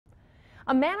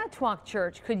A Manitowoc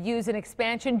church could use an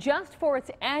expansion just for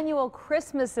its annual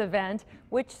Christmas event,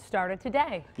 which started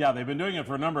today. Yeah, they've been doing it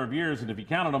for a number of years, and if you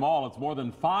counted them all, it's more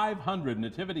than 500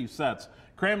 nativity sets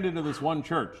crammed into this one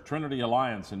church, Trinity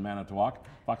Alliance in Manitowoc.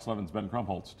 Fox 11's Ben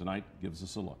Krumholtz tonight gives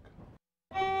us a look.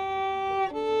 I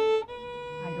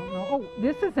don't know. Oh,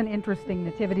 this is an interesting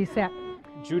nativity set.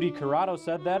 Judy Corrado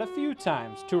said that a few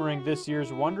times, touring this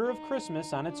year's Wonder of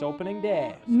Christmas on its opening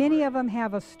day. Many of them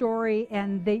have a story,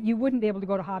 and you wouldn't be able to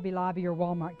go to Hobby Lobby or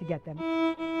Walmart to get them.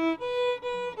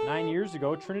 9 years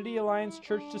ago, Trinity Alliance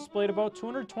Church displayed about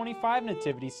 225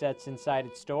 nativity sets inside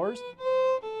its stores.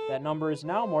 That number is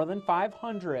now more than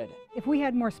 500. If we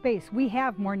had more space, we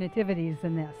have more nativities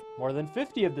than this. More than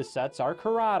 50 of the sets are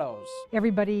Corrado's.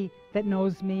 Everybody that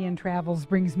knows me and travels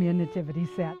brings me a nativity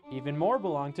set. Even more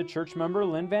belong to church member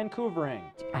Lynn Vancouvering.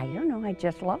 I don't know, I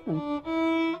just love them.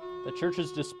 The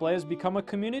church's display has become a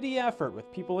community effort, with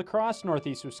people across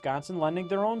Northeast Wisconsin lending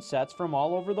their own sets from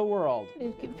all over the world.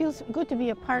 It feels good to be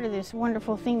a part of this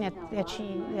wonderful thing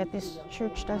that this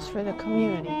church does for the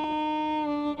community.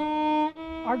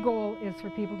 Our goal is for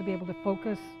people to be able to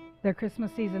focus their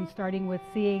Christmas season starting with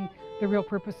seeing the real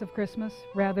purpose of Christmas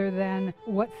rather than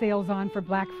what sales on for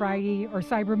Black Friday or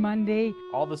Cyber Monday.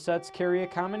 All the sets carry a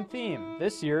common theme.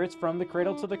 This year it's from the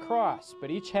cradle to the cross,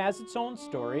 but each has its own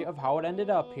story of how it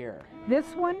ended up here. This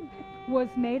one was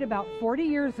made about 40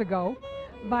 years ago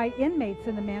by inmates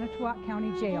in the Manitowoc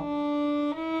County Jail.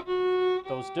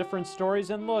 Those different stories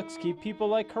and looks keep people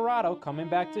like Corrado coming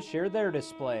back to share their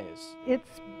displays.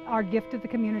 It's our gift to the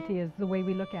community is the way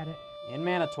we look at it. In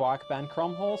Manitowoc, Ben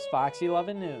Krumholtz, Fox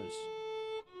 11 News.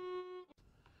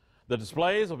 The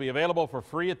displays will be available for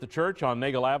free at the church on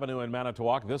Nagle Avenue in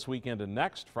Manitowoc this weekend and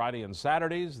next. Friday and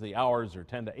Saturdays, the hours are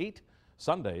 10 to 8,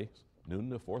 Sunday, noon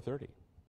to 4:30.